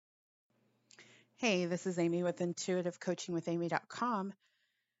Hey, this is Amy with intuitivecoachingwithamy.com.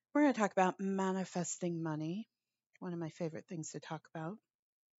 We're going to talk about manifesting money, one of my favorite things to talk about.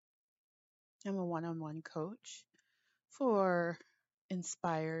 I'm a one on one coach for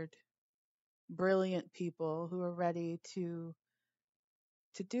inspired, brilliant people who are ready to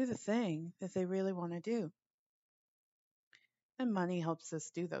do the thing that they really want to do. And money helps us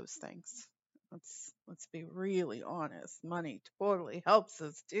do those things. Let's be really honest. Money totally helps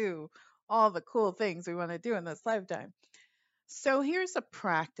us do all the cool things we want to do in this lifetime. So here's a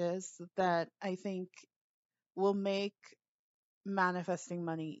practice that I think will make manifesting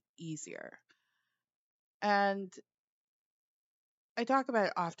money easier. And I talk about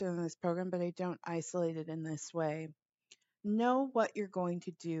it often in this program, but I don't isolate it in this way. Know what you're going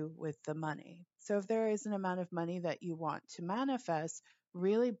to do with the money. So if there is an amount of money that you want to manifest,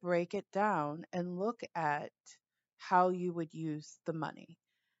 really break it down and look at how you would use the money.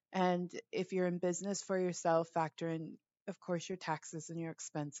 And if you're in business for yourself, factor in, of course, your taxes and your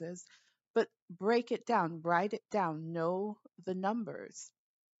expenses, but break it down, write it down, know the numbers.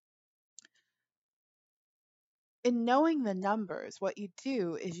 In knowing the numbers, what you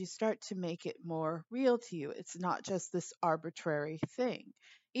do is you start to make it more real to you. It's not just this arbitrary thing.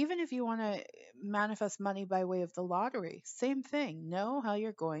 Even if you want to manifest money by way of the lottery, same thing. Know how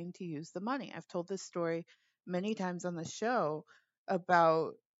you're going to use the money. I've told this story many times on the show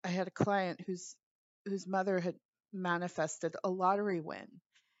about I had a client whose mother had manifested a lottery win,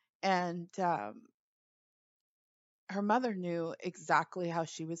 and her mother knew exactly how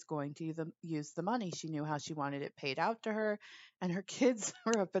she was going to use the money. She knew how she wanted it paid out to her, and her kids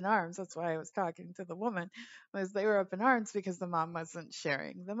were up in arms. That's why I was talking to the woman, was they were up in arms because the mom wasn't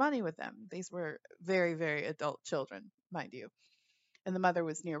sharing the money with them. These were very, very adult children, mind you, and the mother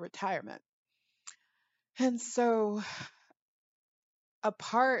was near retirement. And so a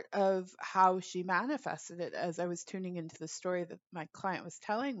part of how she manifested it, as I was tuning into the story that my client was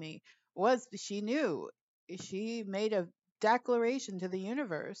telling me, was she knew, she made a declaration to the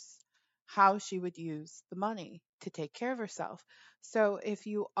universe how she would use the money to take care of herself. So if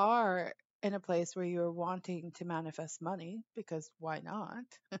you are in a place where you're wanting to manifest money, because why not,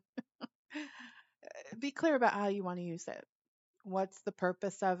 be clear about how you want to use it. What's the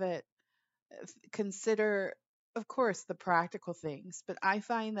purpose of it? Consider, of course, the practical things, but I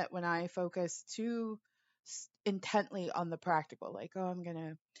find that when I focus too intently on the practical, like, oh, I'm going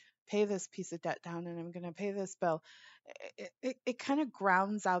to pay this piece of debt down and I'm going to pay this bill, it kind of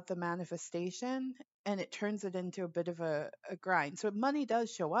grounds out the manifestation and it turns it into a bit of a grind. So money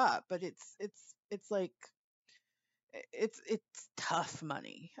does show up, but it's like it's tough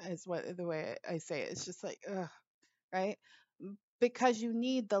money is what the way I say it. It's just like, ugh, right? Because you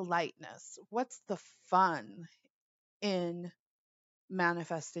need the lightness. What's the fun in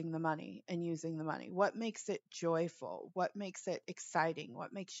manifesting the money and using the money? What makes it joyful? What makes it exciting?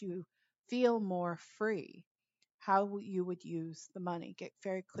 What makes you feel more free? How you would use the money. Get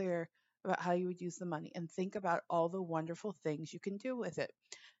very clear about how you would use the money and think about all the wonderful things you can do with it.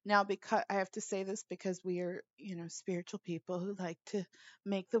 Now, because I have to say this because we are, spiritual people who like to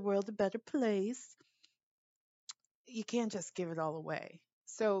make the world a better place, you can't just give it all away.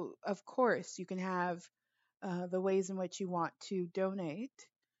 So, of course, you can have the ways in which you want to donate,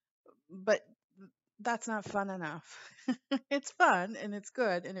 but that's not fun enough. It's fun and it's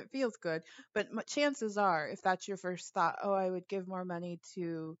good and it feels good, but chances are, if that's your first thought, oh, I would give more money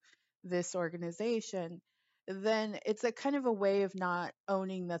to this organization, then it's a kind of a way of not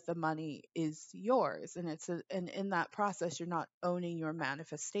owning that the money is yours, and and in that process, you're not owning your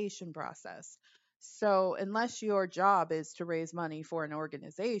manifestation process. So, unless your job is to raise money for an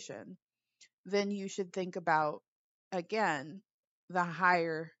organization, then you should think about, again, the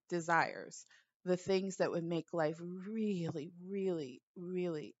higher desires, the things that would make life really, really,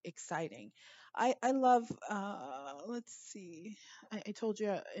 really exciting. I love, let's see, I told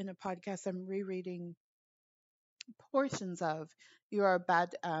you in a podcast I'm rereading portions of You Are a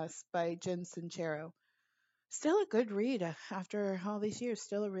Badass by Jen Sincero. Still a good read after all these years,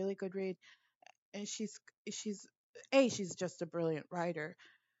 still a really good read. And she's, she's just a brilliant writer.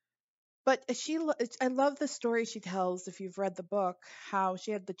 But I love the story she tells. If you've read the book, how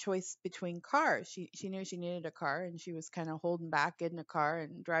she had the choice between cars. She knew she needed a car, and she was kind of holding back getting a car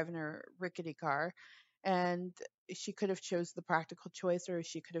and driving her rickety car. And she could have chose the practical choice, or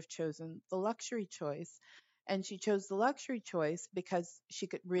she could have chosen the luxury choice. And she chose the luxury choice because she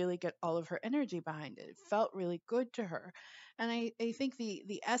could really get all of her energy behind it. It felt really good to her. And I think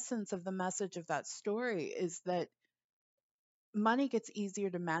the essence of the message of that story is that money gets easier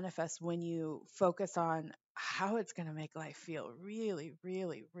to manifest when you focus on how it's going to make life feel really,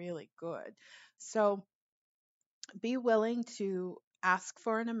 really, really good. So be willing to ask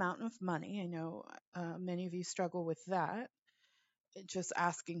for an amount of money. I know many of you struggle with that, just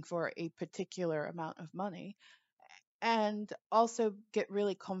asking for a particular amount of money. And also get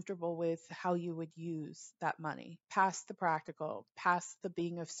really comfortable with how you would use that money, past the practical, past the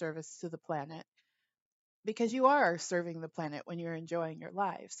being of service to the planet, because you are serving the planet when you're enjoying your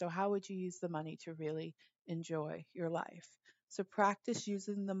life. So, how would you use the money to really enjoy your life? So, practice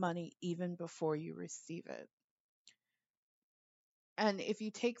using the money even before you receive it. And if you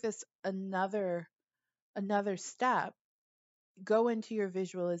take this another step, go into your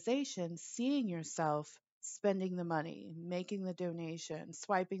visualization, seeing yourself spending the money, making the donation,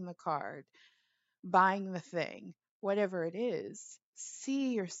 swiping the card, buying the thing, whatever it is.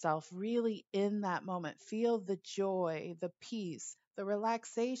 See yourself really in that moment. Feel the joy, the peace, the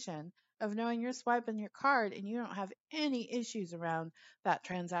relaxation of knowing you're swiping your card and you don't have any issues around that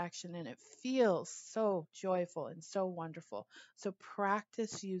transaction. And it feels so joyful and so wonderful. So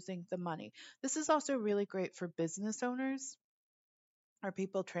practice using the money. This is also really great for business owners or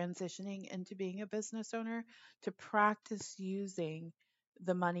people transitioning into being a business owner, to practice using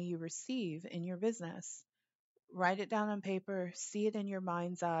the money you receive in your business. Write it down on paper, see it in your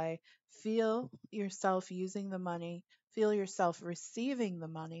mind's eye, feel yourself using the money, feel yourself receiving the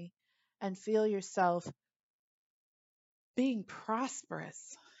money, and feel yourself being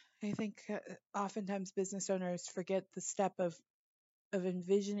prosperous. I think oftentimes business owners forget the step of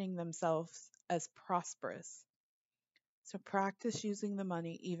envisioning themselves as prosperous. So practice using the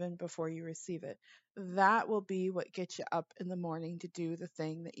money even before you receive it. That will be what gets you up in the morning to do the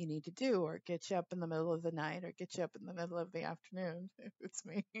thing that you need to do, or get you up in the middle of the night, or get you up in the middle of the afternoon, if it's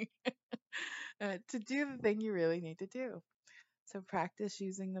me, to do the thing you really need to do. So practice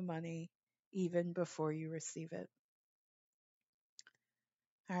using the money even before you receive it.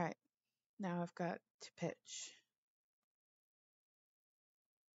 All right, now I've got to pitch.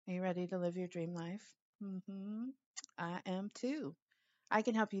 Are you ready to live your dream life? I am too. I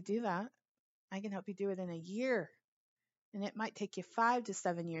can help you do that. I can help you do it in a year. And it might take you 5 to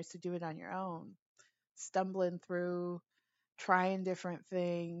 7 years to do it on your own, stumbling through, trying different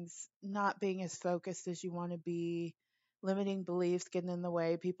things, not being as focused as you want to be, limiting beliefs getting in the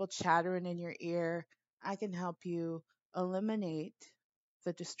way, people chattering in your ear. I can help you eliminate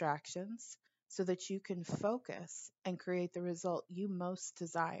the distractions so that you can focus and create the result you most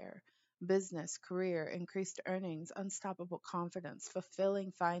desire: business, career, increased earnings, unstoppable confidence,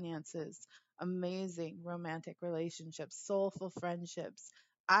 fulfilling finances, amazing romantic relationships, soulful friendships,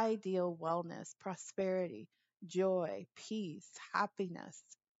 ideal wellness, prosperity, joy, peace, happiness.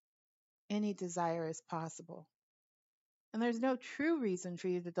 Any desire is possible. And there's no true reason for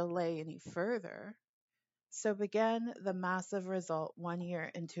you to delay any further. So begin the massive result 1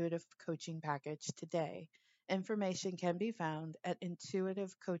 year intuitive coaching package today. Information can be found at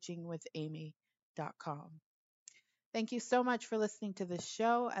intuitivecoachingwithamy.com. Thank you so much for listening to this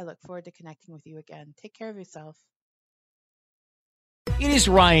show. I look forward to connecting with you again. Take care of yourself. It is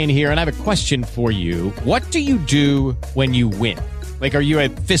Ryan here, and I have a question for you. What do you do when you win? Like, are you a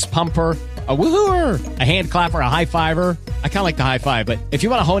fist pumper, a woohooer, a hand clapper, a high fiver? I kind of like the high five, but if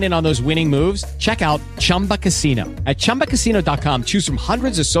you want to hone in on those winning moves, check out Chumba Casino. At ChumbaCasino.com, choose from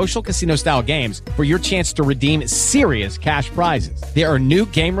hundreds of social casino-style games for your chance to redeem serious cash prizes. There are new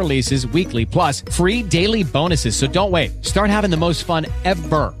game releases weekly, plus free daily bonuses, so don't wait. Start having the most fun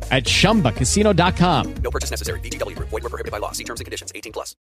ever at ChumbaCasino.com. No purchase necessary. VGW Group. Void where prohibited by law. See terms and conditions. 18+.